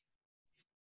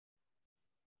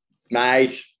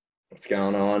Mate, what's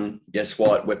going on? Guess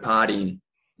what? We're partying.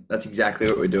 That's exactly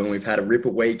what we're doing. We've had a ripper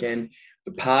weekend.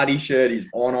 The party shirt is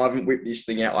on. I haven't whipped this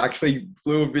thing out. I actually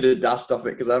flew a bit of dust off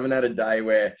it because I haven't had a day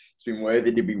where it's been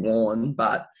worthy to be worn.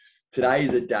 But today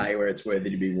is a day where it's worthy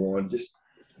to be worn. Just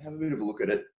have a bit of a look at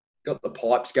it. Got the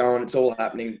pipes going. It's all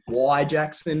happening. Why,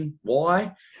 Jackson?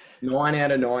 Why? 9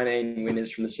 out of 19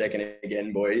 winners from the second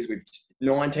again, boys. We've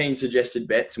 19 suggested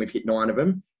bets and we've hit 9 of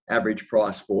them. Average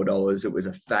price $4. It was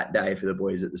a fat day for the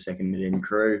boys at the second in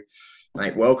crew.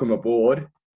 Mate, welcome aboard.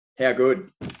 How good?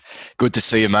 Good to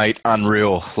see you, mate.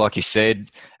 Unreal. Like you said,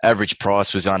 average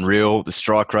price was unreal. The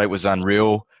strike rate was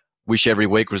unreal. Wish every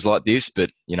week was like this, but,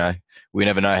 we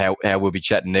never know how we'll be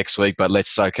chatting next week, but let's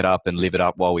soak it up and live it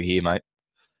up while we're here, mate.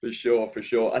 For sure, for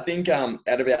sure. I think out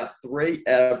of our three,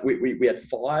 we had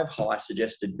five high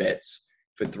suggested bets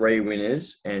for three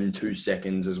winners and 2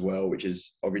 seconds as well, which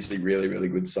is obviously really, really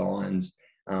good signs.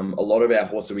 A lot of our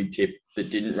horses we tipped that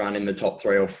didn't run in the top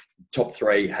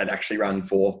three had actually run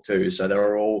fourth too, so they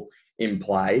were all in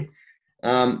play.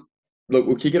 Look,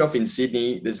 we'll kick it off in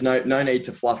Sydney. There's no need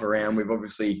to fluff around. We've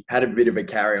obviously had a bit of a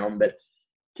carry on, but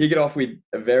kick it off with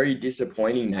a very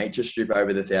disappointing nature strip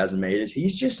over the 1,000 meters.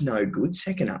 He's just no good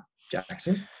second up,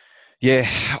 Jackson. Yeah,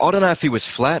 I don't know if he was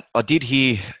flat. I did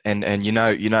hear, and you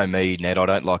know me, Ned. I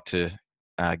don't like to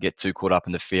get too caught up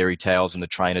in the fairy tales and the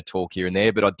trainer talk here and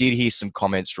there. But I did hear some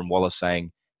comments from Wallace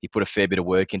saying he put a fair bit of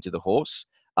work into the horse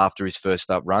after his first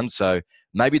up run. So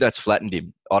maybe that's flattened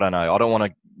him. I don't know. I don't want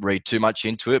to read too much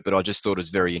into it, but I just thought it was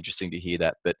very interesting to hear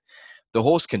that. But the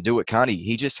horse can do it, can't he?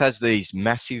 He just has these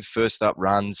massive first up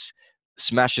runs,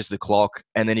 smashes the clock,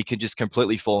 and then he can just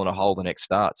completely fall in a hole the next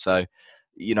start. So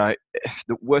you know,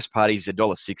 the worst part is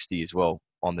 $1.60 as well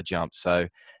on the jump. So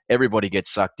everybody gets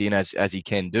sucked in as he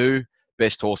can do.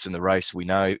 Best horse in the race, we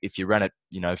know. If you ran it,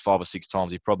 5 or 6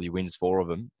 times, he probably wins 4 of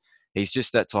them. He's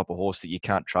just that type of horse that you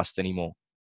can't trust anymore.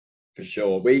 For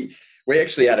sure. We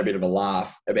actually had a bit of a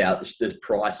laugh about the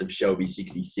price of Shelby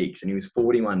 66, and he was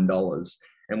 $41.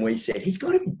 And we said he's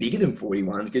got to be bigger than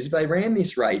 41 because if they ran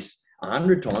this race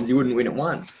 100 times, he wouldn't win it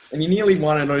once. And he nearly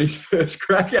won it on his first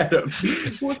crack at him.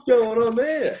 What's going on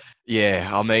there? Yeah,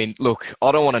 I mean, look,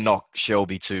 I don't want to knock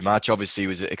Shelby too much. Obviously, it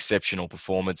was an exceptional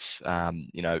performance,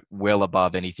 well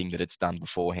above anything that it's done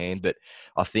beforehand. But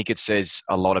I think it says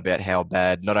a lot about how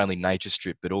bad, not only Nature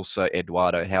Strip, but also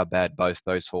Eduardo, how bad both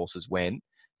those horses went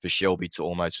for Shelby to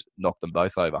almost knock them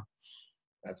both over.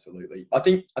 Absolutely. I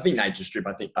think Nature Strip.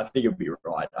 I think he'll be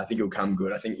right. I think he'll come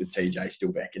good. I think the TJ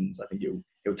still beckons. I think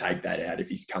he'll take that out if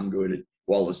he's come good.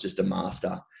 Waller's just a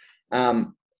master.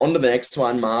 On to the next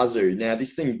one, Marzu. Now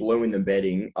this thing blew in the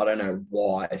betting. I don't know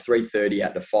why. 330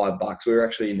 out to $5. We were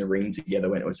actually in the ring together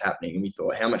when it was happening, and we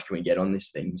thought, how much can we get on this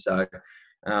thing? So,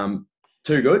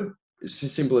 too good. It's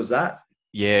as simple as that.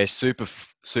 Yeah,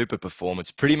 super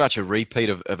performance. Pretty much a repeat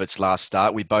of its last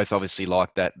start. We both obviously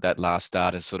liked that last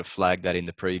start and sort of flagged that in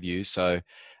the preview. So,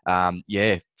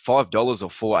 yeah, $5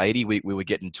 or 4.80 we were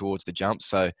getting towards the jump.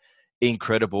 So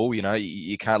incredible.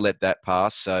 You can't let that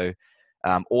pass. So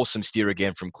awesome steer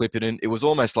again from Clipperton. It was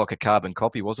almost like a carbon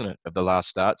copy, wasn't it, of the last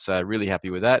start? So really happy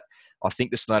with that. I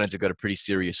think the Snowdens have got a pretty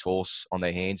serious horse on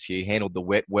their hands here. Handled the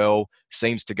wet well,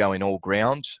 seems to go in all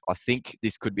ground. I think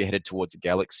this could be headed towards a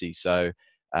Galaxy. So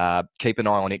keep an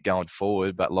eye on it going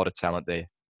forward, but a lot of talent there.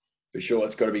 For sure,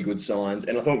 it's got to be good signs.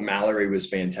 And I thought Mallory was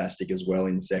fantastic as well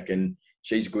in second.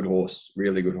 She's a good horse,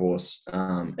 really good horse.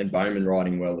 And Bowman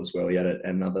riding well as well. He had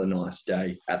another nice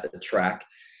day at the track.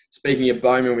 Speaking of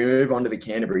Bowman, we move on to the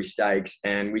Canterbury Stakes,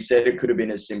 and we said it could have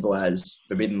been as simple as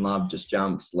Forbidden Love just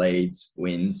jumps, leads,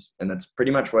 wins, and that's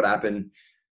pretty much what happened.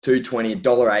 220,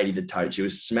 $1.80 the tote. She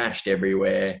was smashed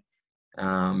everywhere.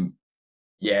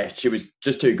 Yeah, she was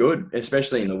just too good,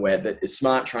 especially in the wet. That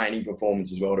smart training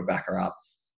performance as well to back her up.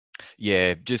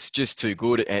 Yeah, just too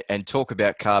good. And talk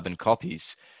about carbon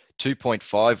copies.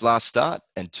 2.5 last start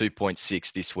and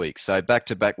 2.6 this week. So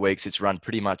back-to-back weeks, it's run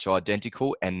pretty much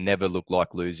identical and never looked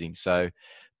like losing. So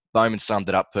Bowman summed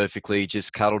it up perfectly,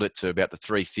 just cuddled it to about the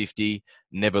 350,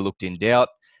 never looked in doubt.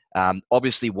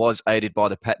 Obviously was aided by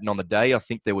the pattern on the day. I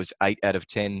think there was 8 out of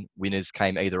 10 winners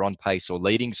came either on pace or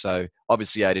leading. So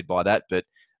obviously aided by that, but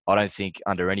I don't think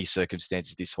under any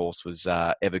circumstances this horse was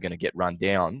ever going to get run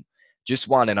down. Just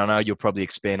one, and I know you'll probably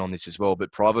expand on this as well,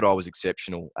 but Private Eye was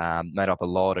exceptional, made up a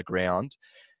lot of ground.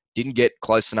 Didn't get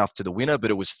close enough to the winner, but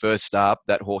it was first up.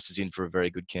 That horse is in for a very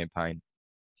good campaign.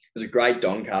 It was a great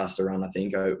Doncaster run, I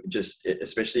think. Just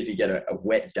especially if you get a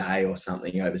wet day or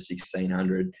something over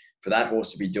 1,600, for that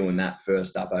horse to be doing that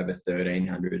first up over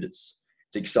 1,300, it's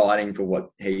exciting for what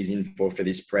he's in for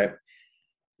this prep.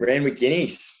 Ran with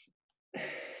Guineas.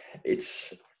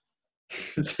 It's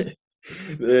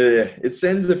Yeah, it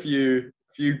sends a few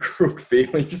crook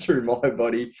feelings through my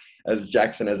body as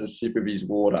Jackson has a sip of his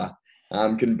water.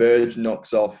 Converge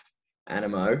knocks off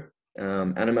Animo.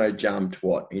 Animo jumped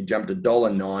what? He jumped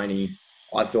 $1.90.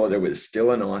 I thought it was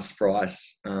still a nice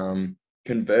price.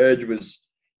 Converge was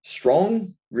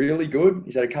strong, really good.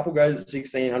 He's had a couple goes at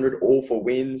 1600, all for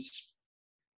wins.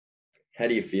 How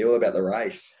do you feel about the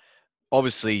race?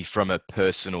 Obviously, from a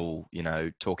personal,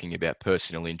 talking about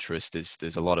personal interest,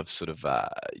 there's a lot of sort of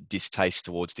distaste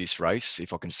towards this race,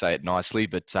 if I can say it nicely.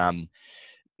 But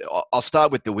I'll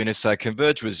start with the winner. So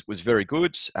Converge was very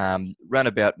good. Ran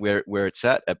about where it's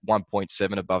at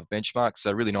 1.7 above benchmark.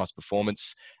 So really nice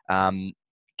performance.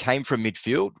 Came from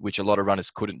midfield, which a lot of runners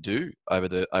couldn't do over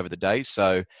the day.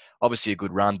 So obviously a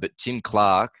good run. But Tim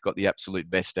Clark got the absolute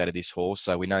best out of this horse.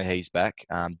 So we know he's back.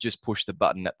 Just pushed the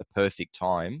button at the perfect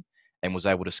time and was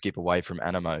able to skip away from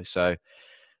Animo. So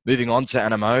moving on to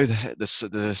Animo,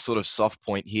 the sort of soft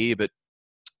point here, but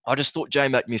I just thought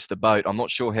J-Mac missed the boat. I'm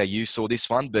not sure how you saw this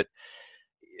one, but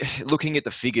looking at the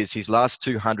figures, his last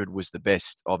 200 was the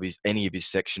best of any of his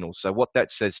sectionals. So what that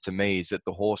says to me is that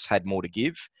the horse had more to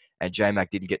give, and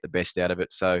J-Mac didn't get the best out of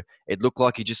it. So it looked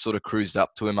like he just sort of cruised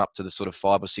up to him up to the sort of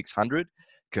 500 or 600.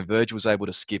 Converge was able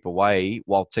to skip away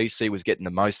while TC was getting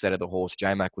the most out of the horse.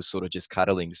 J-Mac was sort of just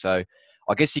cuddling. So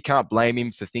I guess you can't blame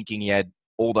him for thinking he had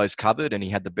all those covered and he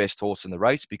had the best horse in the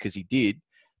race because he did.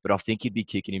 But I think he'd be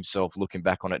kicking himself looking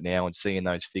back on it now and seeing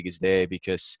those figures there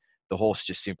because the horse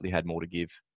just simply had more to give.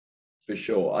 For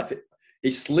sure. I think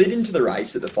he slid into the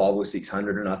race at the 500 or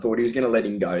 600, and I thought he was going to let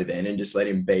him go then and just let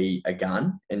him be a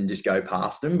gun and just go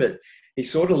past him. But he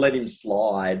sort of let him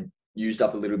slide, used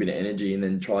up a little bit of energy, and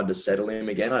then tried to settle him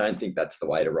again. I don't think that's the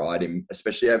way to ride him,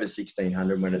 especially over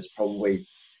 1600 when it's probably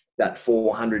that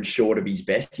 400 short of his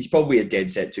best. He's probably a dead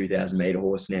set 2000 meter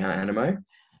horse now, Animo.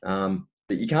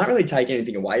 But you can't really take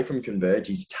anything away from Converge.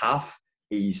 He's tough.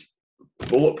 He's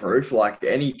bulletproof, like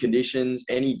any conditions,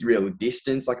 any real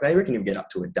distance. Like they reckon he'll get up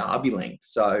to a derby length.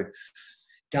 So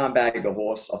can't bag the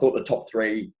horse. I thought the top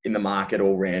three in the market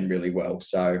all ran really well.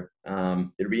 So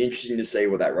it'll be interesting to see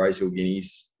what that Rosehill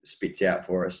Guineas spits out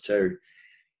for us too.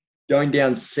 Going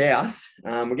down south,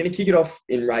 we're going to kick it off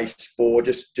in race 4.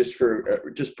 Just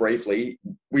briefly,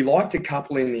 we liked a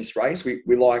couple in this race.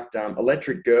 We liked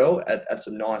Electric Girl at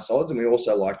some nice odds, and we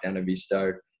also liked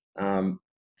Anavisto.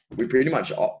 We pretty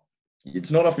much,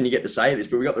 it's not often you get to say this,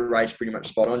 but we got the race pretty much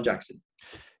spot on, Jackson.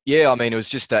 Yeah, I mean, it was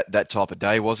just that type of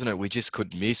day, wasn't it? We just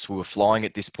couldn't miss. We were flying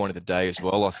at this point of the day as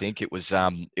well. I think it was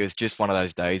just one of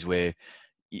those days where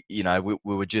we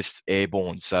were just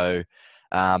airborne. So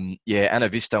yeah,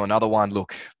 Anavisto, another one.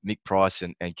 Look, Mick Price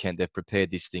and Kent, they've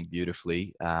prepared this thing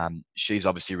beautifully. She's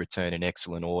obviously returned in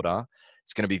excellent order.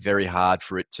 It's going to be very hard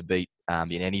for it to beat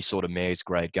in any sort of mare's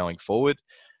grade going forward.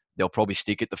 They'll probably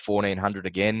stick at the 1400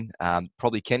 again.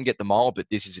 Probably can get the mile, but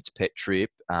this is its pet trip.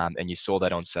 And you saw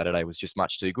that on Saturday was just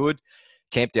much too good.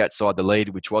 Camped outside the lead,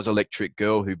 which was Electric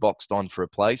Girl, who boxed on for a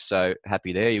place. So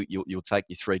happy there. You'll take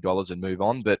your $3 and move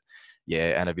on. But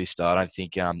yeah, Anavista, I don't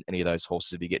think any of those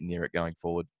horses will be getting near it going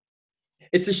forward.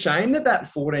 It's a shame that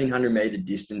 1400 meter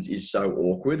distance is so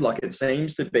awkward. Like it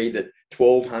seems to be that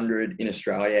 1200 in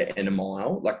Australia and a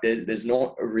mile, like there's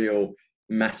not a real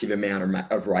massive amount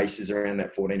of races around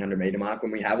that 1400 meter mark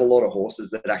when we have a lot of horses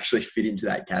that actually fit into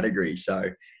that category. So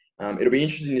it'll be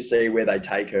interesting to see where they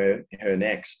take her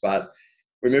next. But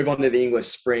we move on to the English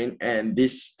Sprint, and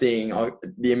this thing,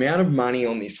 the amount of money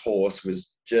on this horse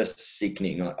was just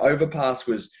sickening. Like Overpass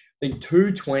was, I think,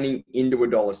 $2.20 into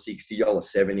 $1.60,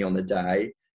 $1.70 on the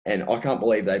day. And I can't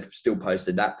believe they still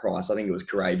posted that price. I think it was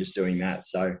courageous doing that.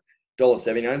 So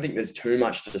 $1.70, I don't think there's too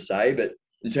much to say, but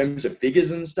in terms of figures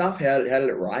and stuff, how did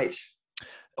it rate?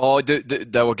 Oh,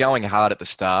 they were going hard at the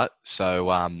start.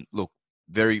 So, look,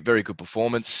 very, very good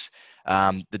performance.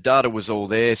 The data was all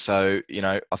there. So,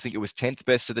 I think it was 10th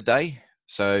best of the day.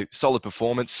 So solid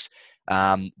performance.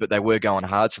 But they were going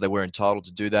hard, so they were entitled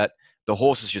to do that. The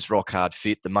horses just rock hard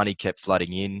fit. The money kept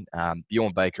flooding in.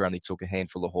 Bjorn Baker only took a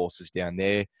handful of horses down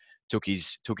there. Took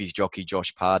his jockey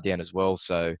Josh Parr down as well.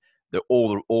 So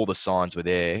all the signs were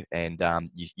there, and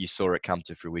you saw it come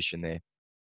to fruition there.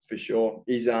 For sure.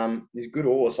 He's a good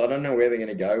horse. I don't know where they're going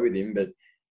to go with him, but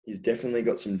he's definitely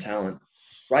got some talent.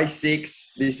 Race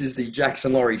 6, this is the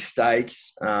Jackson Laurie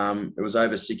Stakes. It was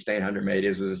over 1,600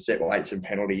 metres. It was a set weights and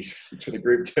penalties for the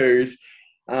Group 2s.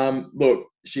 Look,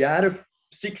 she had a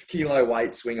 6 kilo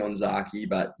weight swing on Zaki,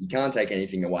 but you can't take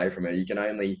anything away from her. You can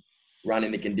only run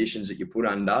in the conditions that you put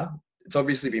under. It's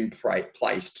obviously been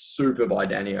placed super by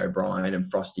Danny O'Brien, and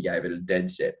Frosty gave it a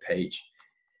dead set peach.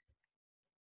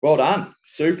 Well done.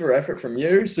 Super effort from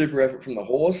you. Super effort from the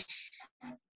horse.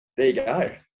 There you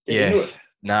go. Get into it.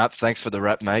 nah, thanks for the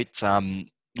wrap, mate.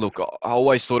 Look, I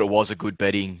always thought it was a good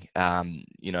betting,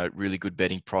 really good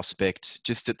betting prospect.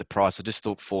 Just at the price, I just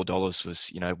thought $4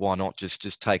 was, why not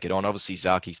just take it on? Obviously,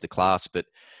 Zaki's the class, but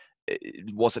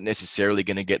it wasn't necessarily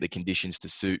going to get the conditions to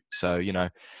suit. So,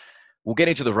 we'll get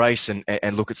into the race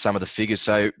and look at some of the figures.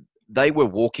 So they were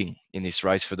walking in this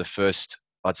race for the first,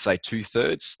 I'd say,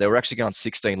 2/3. They were actually going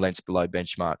 16 lengths below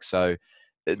benchmark. So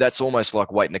that's almost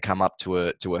like waiting to come up to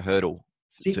a hurdle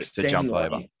to 16 jump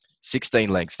over. lengths. 16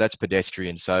 lengths, that's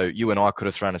pedestrian. So you and I could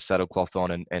have thrown a saddlecloth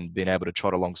on and been able to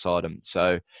trot alongside them.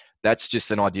 So that's just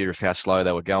an idea of how slow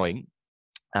they were going.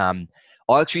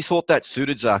 I actually thought that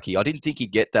suited Zaki. I didn't think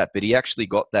he'd get that, but he actually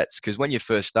got that because when you're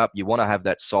first up, you want to have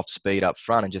that soft speed up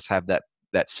front and just have that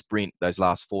sprint, those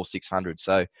last 400-600.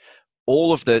 So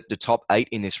all of the top 8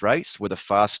 in this race were the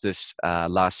fastest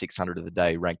last 600 of the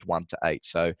day, ranked 1 to 8.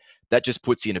 So that just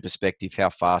puts you into perspective how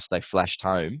fast they flashed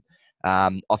home.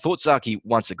 I thought Zaki,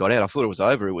 once it got out, I thought it was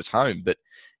over, it was home, but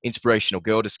Inspirational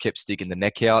Girl just kept sticking the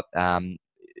neck out.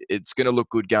 It's going to look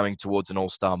good going towards an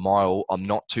all-star mile. I'm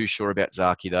not too sure about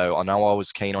Zaki, though. I know I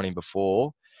was keen on him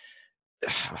before.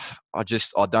 I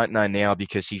don't know now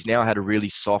because he's now had a really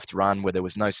soft run where there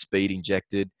was no speed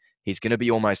injected. He's going to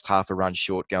be almost half a run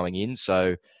short going in.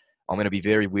 So I'm going to be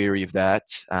very wary of that.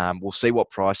 We'll see what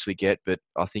price we get, but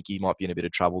I think he might be in a bit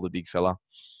of trouble, the big fella.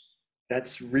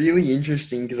 That's really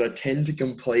interesting because I tend to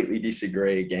completely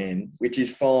disagree again, which is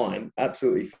fine,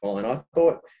 absolutely fine. I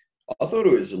thought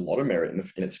it was a lot of merit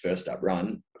in its first up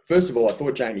run. First of all, I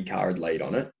thought Jamie Carr would lead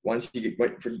on it. Once you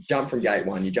jump from gate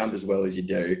one, you jump as well as you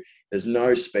do. There's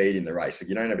no speed in the race. Like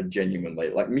you don't have a genuine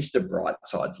lead. Like Mr.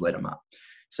 Brightside's led him up.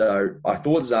 So I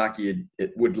thought Zaki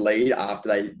would lead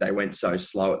after they went so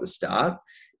slow at the start.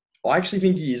 I actually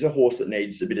think he is a horse that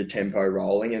needs a bit of tempo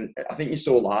rolling. And I think you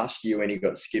saw last year when he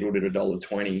got skittled at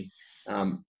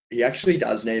 $1.20, he actually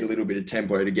does need a little bit of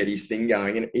tempo to get his thing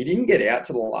going. And he didn't get out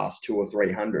to the last 200 or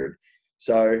 300.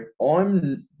 So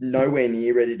I'm nowhere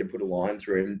near ready to put a line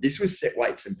through him. This was set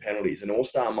weights and penalties. An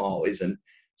all-star mile isn't.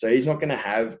 So he's not going to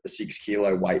have a 6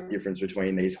 kilo weight difference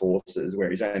between these horses where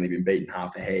he's only been beaten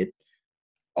half a head.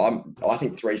 I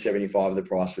think 375 the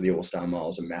price for the All-Star Mile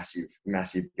is a massive,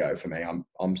 massive go for me.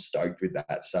 I'm stoked with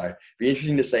that. So it'll be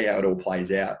interesting to see how it all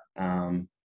plays out.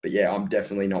 But yeah, I'm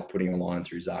definitely not putting a line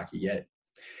through Zaki yet.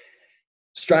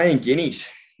 Australian Guineas.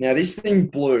 Now this thing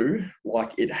blew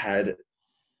like it had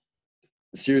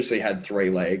seriously had 3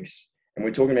 legs. And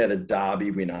we're talking about a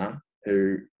Derby winner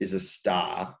who is a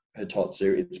star,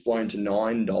 Hitotsu. It's blown to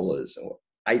 $9 or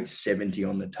 $8.70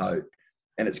 on the tote.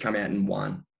 And it's come out in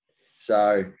 1.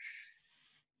 So,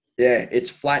 yeah,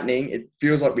 it's flattening. It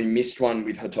feels like we missed one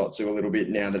with Hitotsu a little bit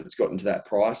now that it's gotten to that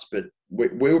price. But we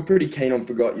were pretty keen on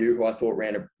Forgot You, who I thought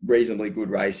ran a reasonably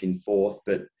good race in 4th.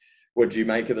 But what did you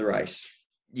make of the race?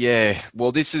 Yeah,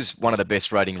 well, this is one of the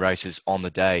best rating races on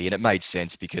the day, and it made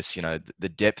sense because, the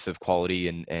depth of quality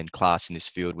and class in this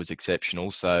field was exceptional.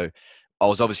 So I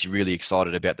was obviously really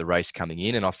excited about the race coming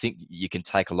in, and I think you can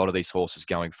take a lot of these horses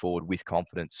going forward with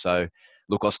confidence. So,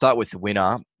 look, I'll start with the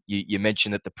winner. You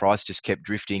mentioned that the price just kept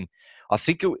drifting. I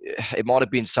think it might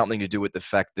have been something to do with the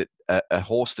fact that a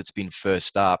horse that's been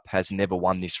first up has never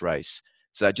won this race.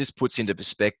 So it just puts into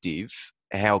perspective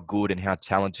how good and how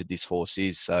talented this horse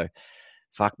is. So,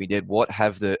 fuck me dead. What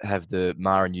have the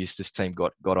Mar and Eustace team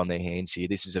got on their hands here?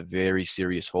 This is a very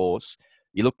serious horse.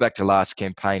 You look back to last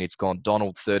campaign, it's gone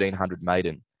Donald 1300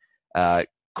 maiden,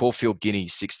 Caulfield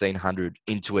Guineas 1600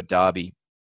 into a Derby.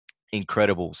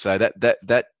 Incredible. So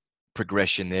that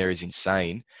progression there is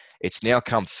insane. It's now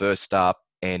come first up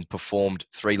and performed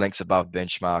 3 lengths above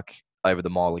benchmark over the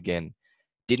mile again.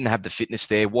 Didn't have the fitness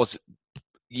there.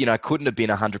 Couldn't have been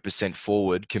 100%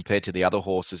 forward compared to the other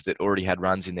horses that already had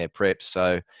runs in their preps.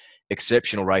 So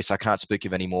exceptional race. I can't speak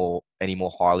of any more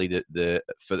highly for the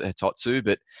Hitotsu,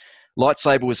 but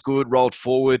Lightsaber was good, rolled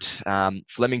forward.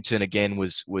 Flemington again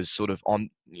was sort of on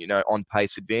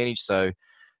pace advantage. So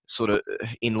sort of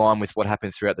in line with what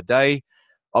happened throughout the day.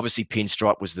 Obviously,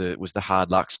 Pinstripe was the hard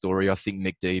luck story. I think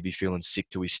McD be feeling sick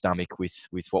to his stomach with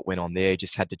what went on there.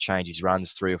 Just had to change his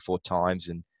runs 3 or 4 times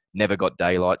and never got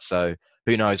daylight. So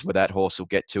who knows where that horse will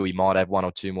get to? He might have 1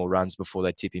 or 2 more runs before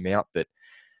they tip him out. But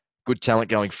good talent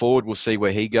going forward. We'll see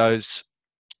where he goes.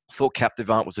 Thought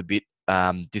Captivant was a bit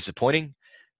disappointing.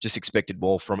 Just expected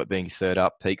more from it being 3rd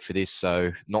up peak for this.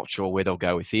 So not sure where they'll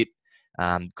go with it.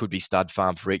 Could be stud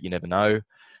farm for it. You never know.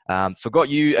 Forgot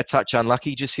You, a touch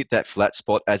unlucky, just hit that flat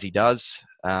spot as he does.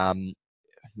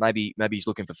 Maybe he's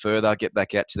looking for further, get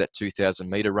back out to that 2,000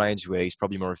 metre range where he's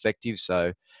probably more effective.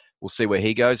 So we'll see where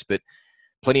he goes. But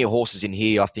plenty of horses in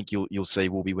here I think you'll see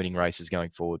will be winning races going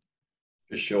forward.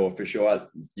 For sure, for sure.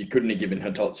 You couldn't have given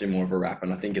Hitotsu more of a rap,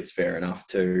 and I think it's fair enough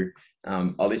too.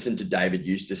 I listened to David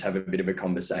Eustace have a bit of a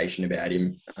conversation about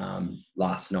him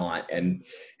last night, and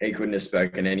he couldn't have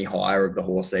spoken any higher of the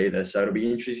horse either. So it'll be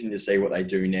interesting to see what they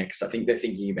do next. I think they're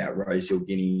thinking about Rosehill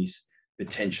Guineas,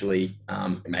 potentially,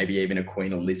 maybe even a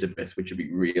Queen Elizabeth, which would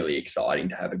be really exciting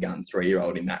to have a gun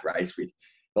 3-year-old in that race with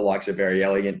the likes of Very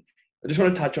Elegant. I just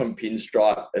want to touch on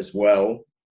Pinstripe as well.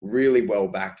 Really well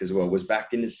backed as well. Was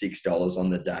backed into $6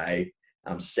 on the day.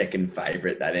 Second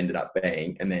favourite that ended up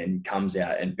being, and then comes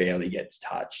out and barely gets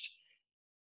touched.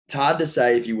 It's hard to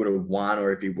say if he would have won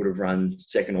or if he would have run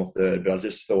second or third, but I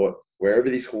just thought wherever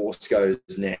this horse goes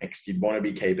next, you'd want to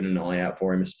be keeping an eye out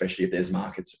for him, especially if there's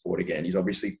market support again. He's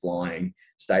obviously flying.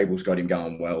 Stable's got him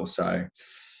going well. So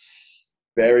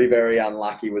very, very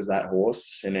unlucky was that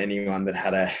horse, and anyone that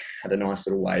had a nice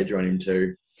little wager on him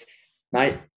too.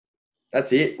 Mate,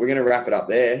 that's it. We're going to wrap it up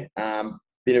there.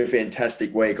 Been a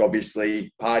fantastic week.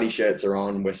 Obviously, party shirts are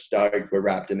on. We're stoked. We're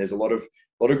wrapped, and there's a lot of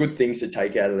good things to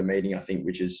take out of the meeting, I think,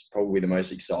 which is probably the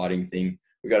most exciting thing.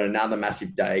 We've got another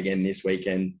massive day again this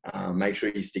weekend. Make sure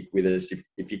you stick with us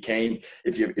if you can.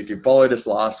 If you followed us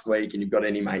last week and you've got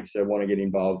any mates that want to get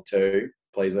involved too,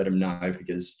 please let them know,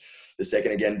 because the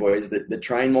second again, boys, the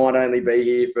train might only be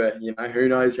here for, who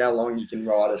knows how long you can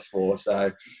ride us for.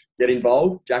 So get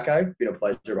involved. Jacko, been a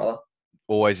pleasure, brother.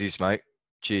 Always is, mate.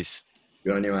 Cheers.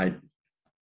 Good on you, mate.